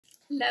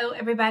Hello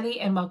everybody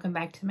and welcome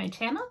back to my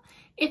channel.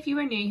 If you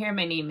are new here,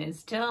 my name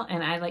is Jill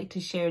and I like to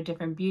share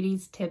different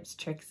beauties, tips,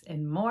 tricks,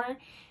 and more.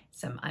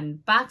 Some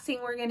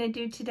unboxing we're going to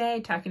do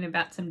today, talking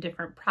about some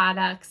different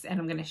products, and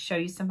I'm going to show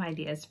you some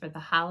ideas for the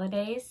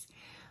holidays.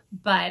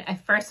 But I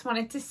first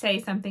wanted to say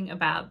something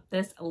about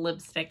this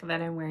lipstick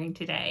that I'm wearing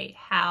today.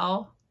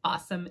 How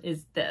awesome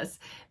is this?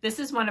 This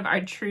is one of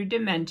our True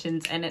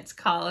Dimensions and it's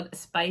called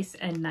Spice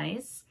and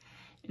Nice.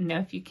 I don't know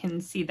if you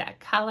can see that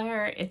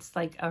color. It's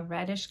like a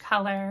reddish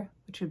color,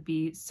 which would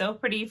be so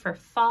pretty for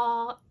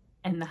fall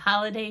and the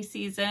holiday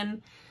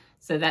season.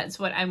 So that's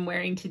what I'm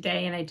wearing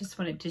today, and I just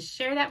wanted to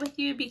share that with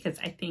you because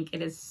I think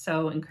it is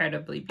so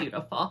incredibly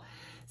beautiful.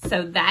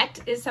 So that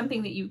is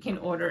something that you can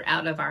order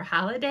out of our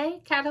holiday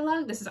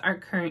catalog. This is our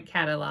current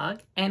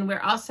catalog, and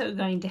we're also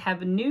going to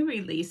have new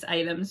release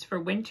items for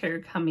winter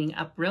coming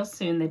up real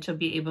soon that you'll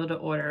be able to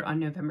order on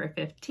November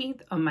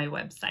 15th on my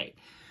website.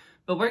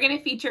 But we're going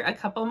to feature a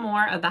couple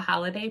more of the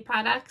holiday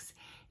products,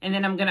 and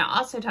then I'm going to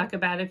also talk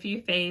about a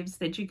few faves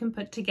that you can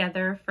put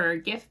together for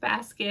gift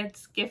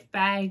baskets, gift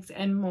bags,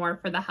 and more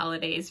for the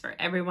holidays for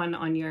everyone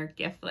on your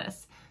gift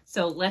list.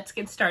 So let's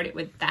get started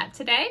with that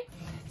today.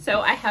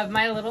 So I have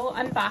my little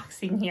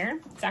unboxing here.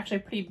 It's actually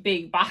a pretty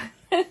big box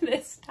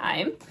this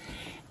time.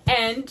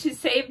 And to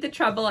save the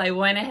trouble, I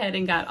went ahead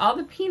and got all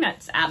the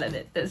peanuts out of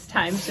it this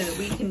time so that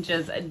we can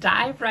just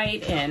dive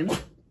right in.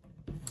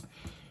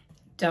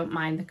 Don't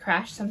mind the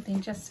crash, something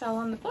just fell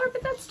on the floor,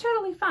 but that's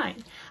totally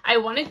fine. I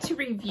wanted to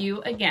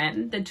review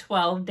again the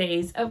 12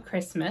 days of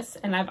Christmas,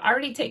 and I've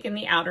already taken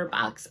the outer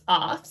box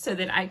off so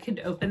that I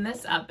could open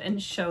this up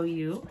and show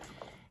you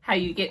how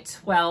you get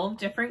 12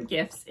 different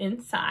gifts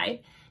inside.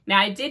 Now,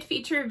 I did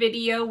feature a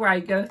video where I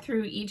go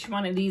through each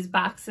one of these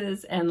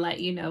boxes and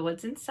let you know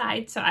what's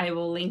inside, so I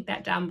will link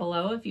that down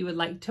below if you would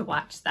like to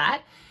watch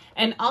that.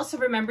 And also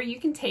remember,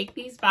 you can take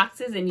these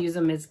boxes and use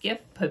them as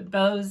gift, put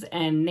bows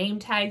and name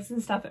tags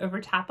and stuff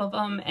over top of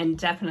them, and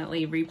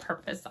definitely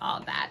repurpose all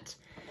that.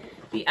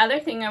 The other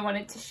thing I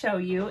wanted to show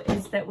you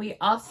is that we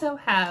also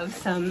have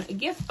some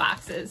gift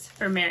boxes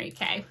for Mary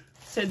Kay.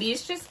 So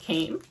these just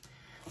came.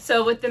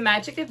 So with the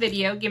magic of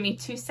video, give me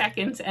 2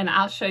 seconds and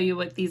I'll show you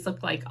what these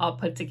look like all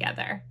put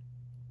together.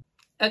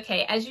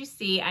 Okay, as you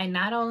see, I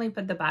not only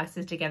put the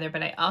boxes together,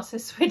 but I also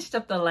switched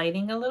up the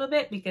lighting a little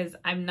bit because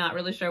I'm not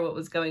really sure what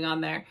was going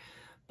on there.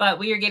 But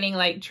we are getting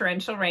like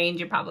torrential rain.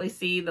 You probably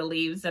see the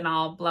leaves and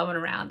all blowing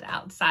around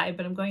outside,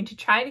 but I'm going to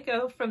try to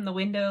go from the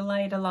window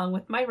light along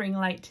with my ring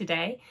light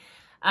today,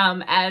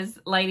 as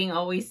lighting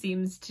always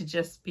seems to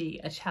just be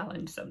a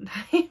challenge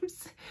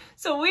sometimes.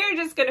 So we're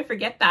just gonna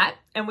forget that,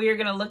 and we are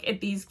gonna look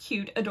at these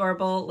cute,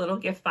 adorable little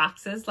gift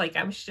boxes like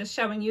I was just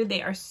showing you.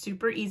 They are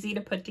super easy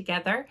to put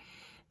together.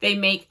 They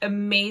make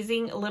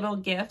amazing little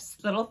gifts,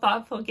 little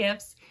thoughtful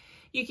gifts.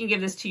 You can give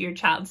this to your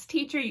child's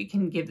teacher. You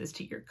can give this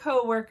to your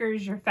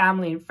coworkers, your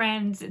family and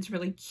friends. It's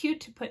really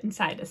cute to put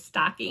inside a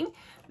stocking.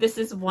 This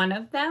is one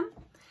of them.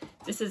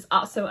 This is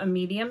also a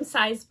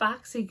medium-sized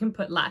box, so you can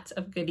put lots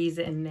of goodies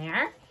in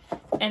there.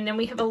 And then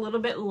we have a little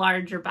bit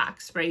larger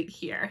box right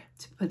here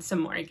to put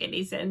some more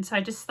goodies in. So I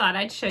just thought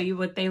I'd show you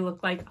what they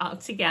look like all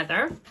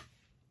together.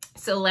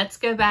 So let's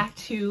go back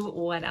to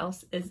what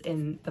else is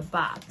in the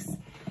box.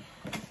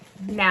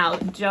 Now,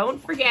 don't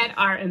forget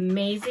our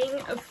amazing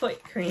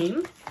foot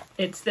cream.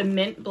 It's the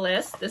Mint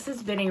Bliss. This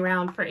has been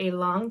around for a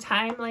long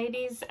time,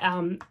 ladies.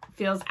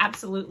 Feels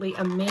absolutely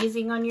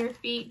amazing on your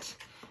feet.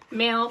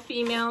 Male,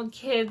 female,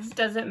 kids,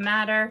 doesn't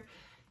matter.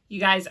 You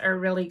guys are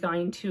really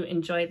going to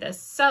enjoy this.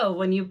 So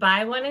when you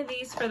buy one of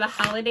these for the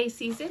holiday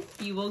season,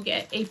 you will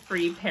get a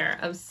free pair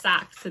of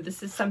socks. So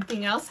this is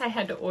something else I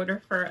had to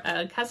order for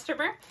a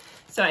customer.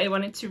 So I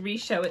wanted to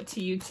re-show it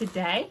to you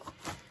today.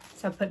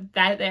 So I'll put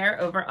that there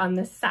over on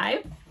this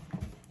side.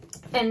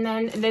 And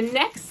then the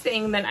next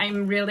thing that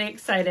I'm really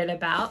excited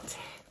about,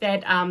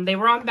 that they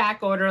were on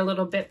back order a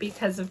little bit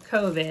because of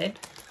COVID,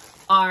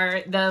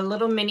 are the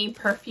little mini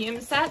perfume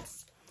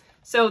sets.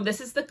 So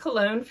this is the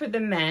cologne for the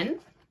men,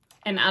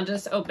 and I'll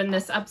just open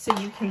this up so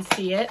you can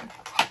see it.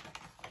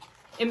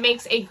 It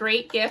makes a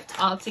great gift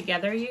all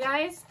together, you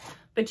guys.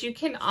 But you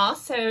can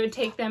also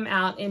take them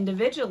out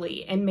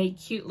individually and make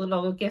cute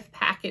little gift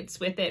packets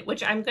with it,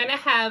 which I'm going to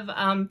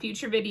have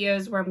future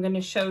videos where I'm going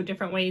to show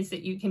different ways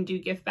that you can do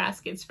gift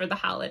baskets for the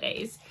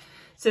holidays.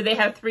 So they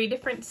have 3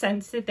 different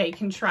scents that they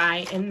can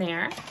try in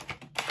there.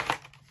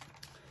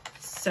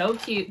 So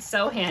cute,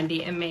 so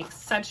handy, and makes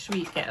such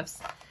sweet gifts.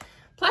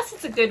 Plus,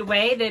 it's a good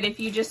way that if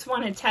you just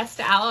want to test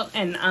out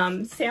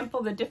and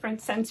sample the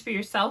different scents for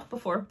yourself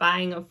before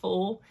buying a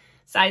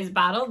full-size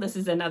bottle, this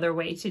is another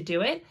way to do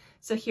it.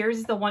 So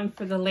here's the one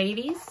for the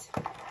ladies.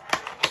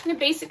 And it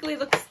basically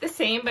looks the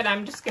same, but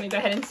I'm just going to go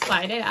ahead and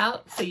slide it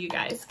out so you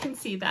guys can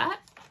see that.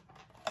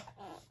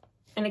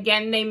 And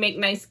again, they make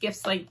nice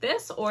gifts like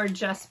this or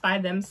just by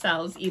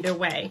themselves, either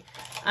way.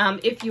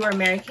 If you are a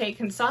Mary Kay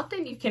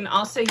consultant, you can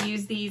also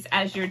use these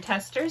as your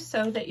testers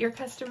so that your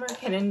customer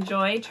can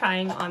enjoy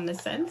trying on the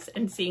scents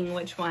and seeing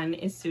which one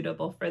is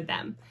suitable for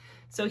them.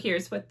 So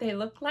here's what they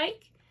look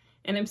like.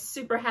 And I'm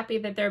super happy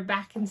that they're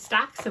back in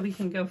stock so we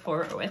can go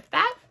forward with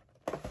that.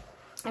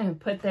 I'm gonna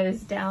put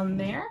those down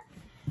there.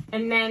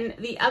 And then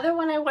the other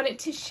one I wanted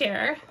to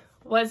share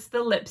was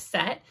the lip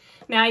set.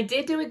 Now I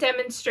did do a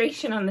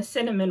demonstration on the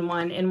cinnamon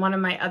one in one of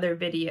my other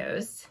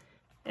videos.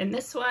 And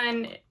this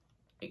one, let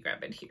me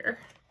grab it here,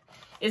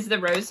 is the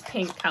rose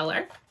pink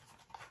color.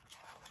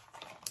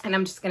 And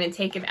I'm just gonna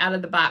take it out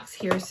of the box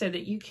here so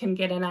that you can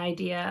get an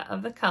idea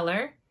of the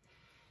color.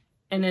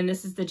 And then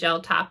this is the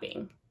gel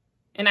topping.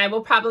 And I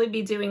will probably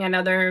be doing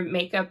another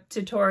makeup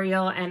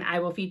tutorial, and I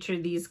will feature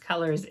these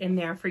colors in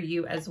there for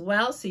you as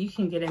well so you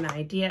can get an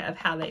idea of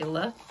how they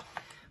look.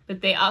 But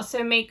they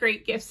also make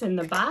great gifts in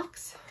the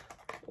box,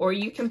 or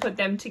you can put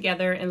them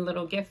together in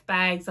little gift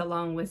bags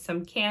along with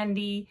some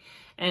candy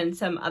and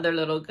some other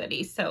little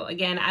goodies. So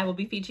again, I will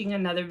be featuring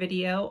another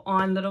video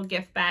on little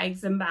gift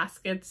bags and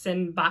baskets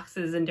and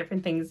boxes and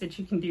different things that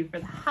you can do for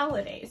the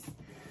holidays.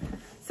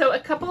 So a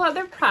couple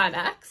other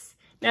products.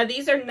 Now,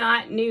 these are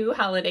not new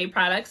holiday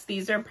products.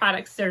 These are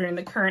products that are in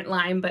the current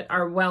line, but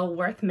are well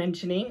worth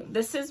mentioning.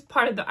 This is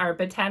part of our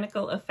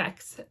Botanical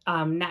Effects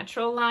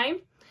natural line,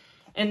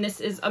 and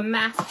this is a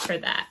mask for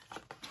that,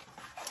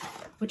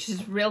 which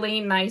is really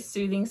nice,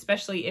 soothing,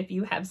 especially if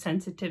you have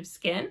sensitive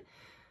skin.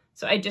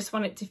 So I just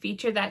wanted to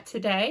feature that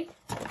today.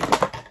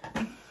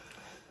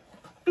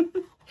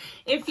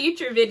 In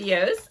future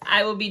videos,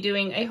 I will be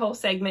doing a whole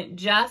segment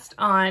just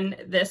on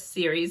this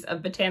series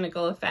of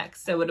Botanical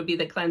Effects. So it'll be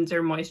the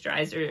cleanser,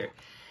 moisturizer,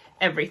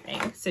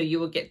 everything. So you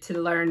will get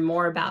to learn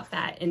more about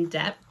that in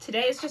depth.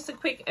 Today is just a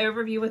quick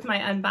overview with my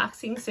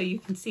unboxing so you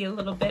can see a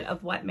little bit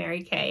of what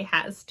Mary Kay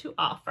has to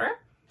offer.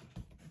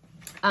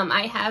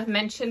 I have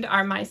mentioned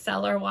our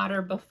micellar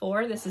water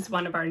before. This is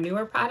one of our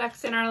newer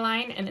products in our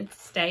line, and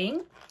it's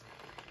staying.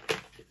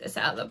 Get this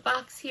out of the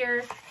box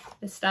here.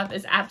 This stuff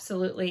is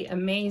absolutely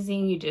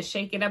amazing. You just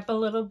shake it up a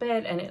little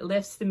bit and it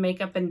lifts the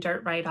makeup and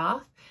dirt right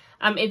off.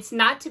 It's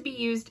not to be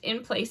used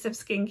in place of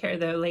skincare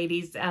though,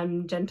 ladies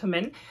and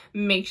gentlemen.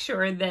 Make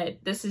sure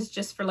that this is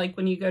just for like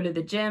when you go to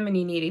the gym and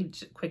you need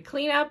a quick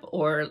cleanup,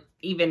 or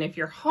even if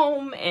you're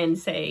home and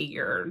say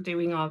you're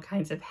doing all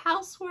kinds of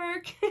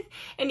housework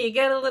and you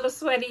get a little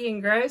sweaty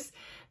and gross.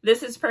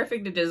 This is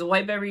perfect to just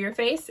wipe over your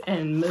face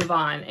and move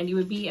on. And you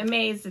would be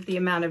amazed at the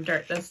amount of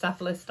dirt this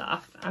stuff lifts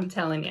off. I'm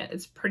telling you,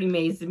 it's a pretty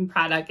amazing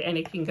product and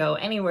it can go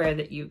anywhere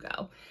that you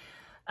go.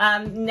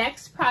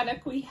 Next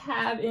product we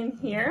have in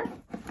here.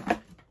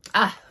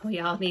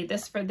 We all need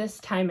this for this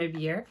time of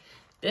year.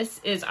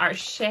 This is our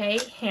Shea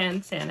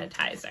hand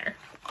sanitizer.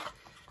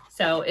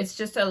 So it's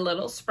just a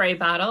little spray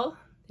bottle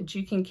that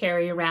you can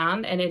carry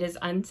around, and it is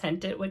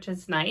unscented, which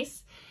is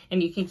nice.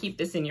 And you can keep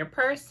this in your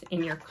purse,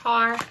 in your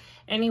car,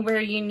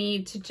 anywhere you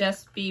need to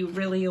just be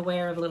really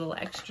aware of little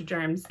extra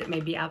germs that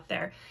may be out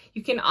there.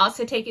 You can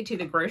also take it to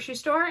the grocery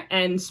store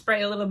and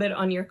spray a little bit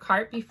on your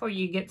cart before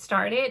you get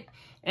started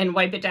and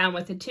wipe it down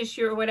with a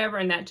tissue or whatever,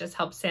 and that just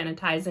helps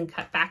sanitize and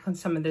cut back on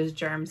some of those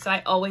germs. So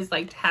I always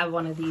like to have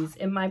one of these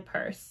in my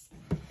purse.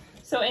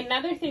 So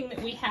another thing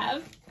that we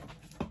have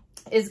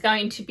is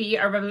going to be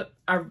our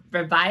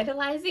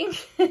revitalizing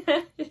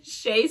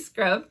Shea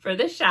scrub for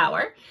the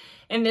shower.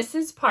 And this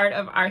is part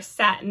of our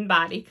satin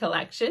body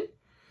collection.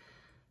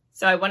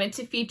 So I wanted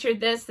to feature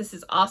this. This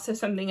is also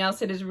something else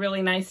that is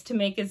really nice to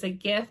make as a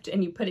gift,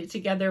 and you put it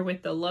together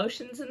with the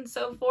lotions and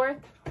so forth,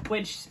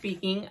 which,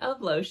 speaking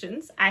of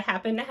lotions, I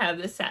happen to have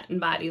the satin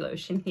body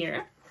lotion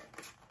here.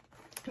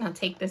 And I'll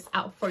take this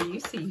out for you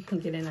so you can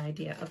get an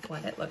idea of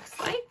what it looks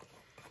like.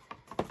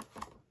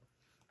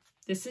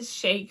 This is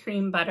Shea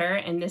Cream Butter,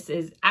 and this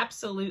is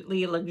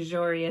absolutely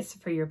luxurious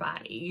for your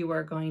body. You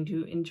are going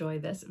to enjoy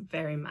this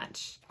very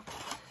much.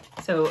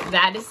 So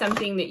that is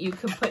something that you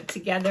could put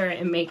together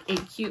and make a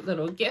cute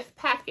little gift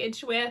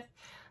package with,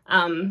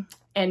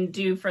 and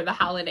do for the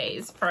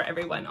holidays for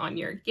everyone on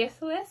your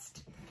gift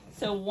list.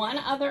 So one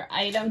other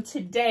item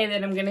today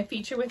that I'm going to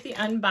feature with the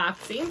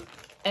unboxing,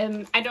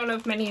 and I don't know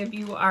if many of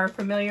you are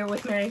familiar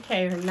with Mary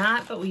Kay or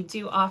not, but we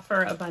do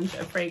offer a bunch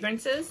of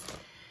fragrances.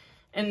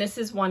 And this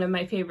is one of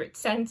my favorite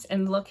scents,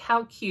 and look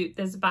how cute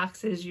this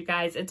box is, you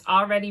guys. It's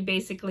already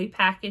basically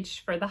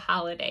packaged for the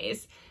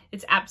holidays.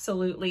 It's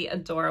absolutely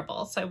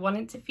adorable. So I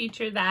wanted to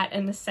feature that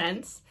in the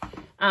scents.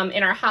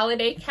 In our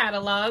holiday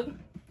catalog,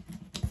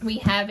 we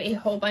have a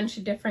whole bunch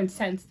of different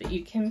scents that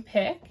you can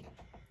pick.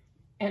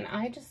 And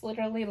I just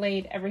literally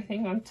laid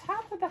everything on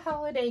top of the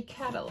holiday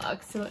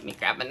catalog. So let me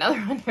grab another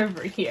one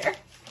over here.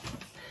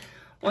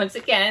 Once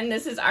again,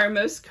 this is our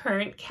most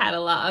current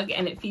catalog,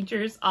 and it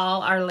features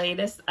all our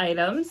latest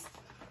items.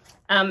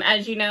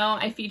 As you know,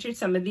 I featured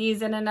some of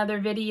these in another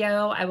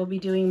video. I will be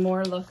doing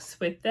more looks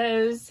with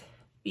those.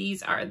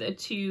 These are the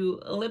two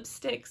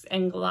lipsticks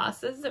and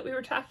glosses that we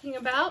were talking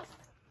about.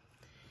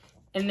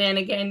 And then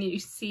again, you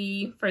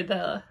see for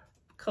the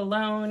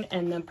cologne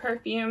and the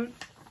perfume.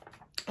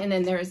 And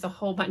then there's a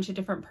whole bunch of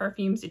different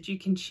perfumes that you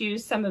can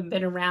choose. Some have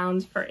been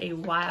around for a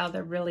while.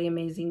 They're really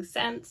amazing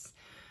scents.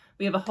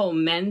 We have a whole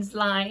men's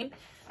line.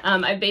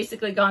 I've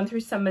basically gone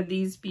through some of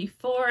these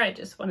before. I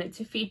just wanted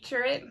to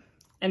feature it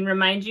and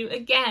remind you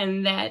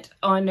again that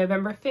on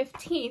November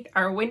 15th,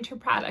 our winter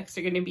products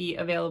are going to be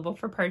available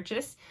for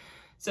purchase.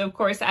 So of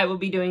course I will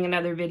be doing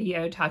another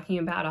video talking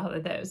about all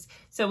of those.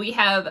 So we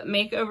have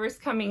makeovers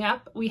coming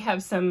up. We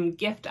have some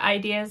gift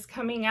ideas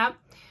coming up.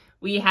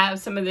 We have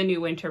some of the new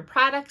winter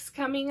products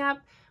coming up.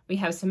 We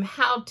have some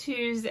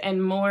how-tos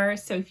and more.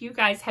 So if you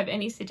guys have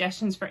any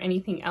suggestions for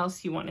anything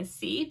else you want to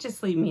see,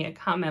 just leave me a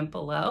comment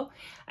below.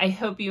 I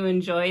hope you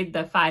enjoyed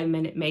the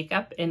 5-minute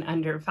makeup in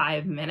under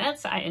 5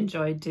 minutes. I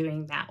enjoyed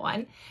doing that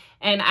one.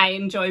 And I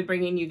enjoy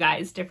bringing you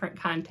guys different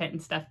content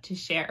and stuff to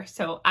share.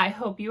 So I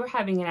hope you are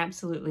having an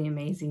absolutely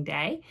amazing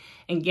day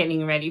and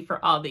getting ready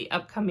for all the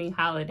upcoming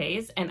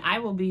holidays. And I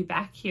will be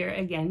back here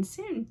again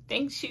soon.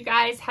 Thanks, you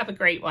guys. Have a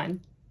great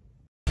one.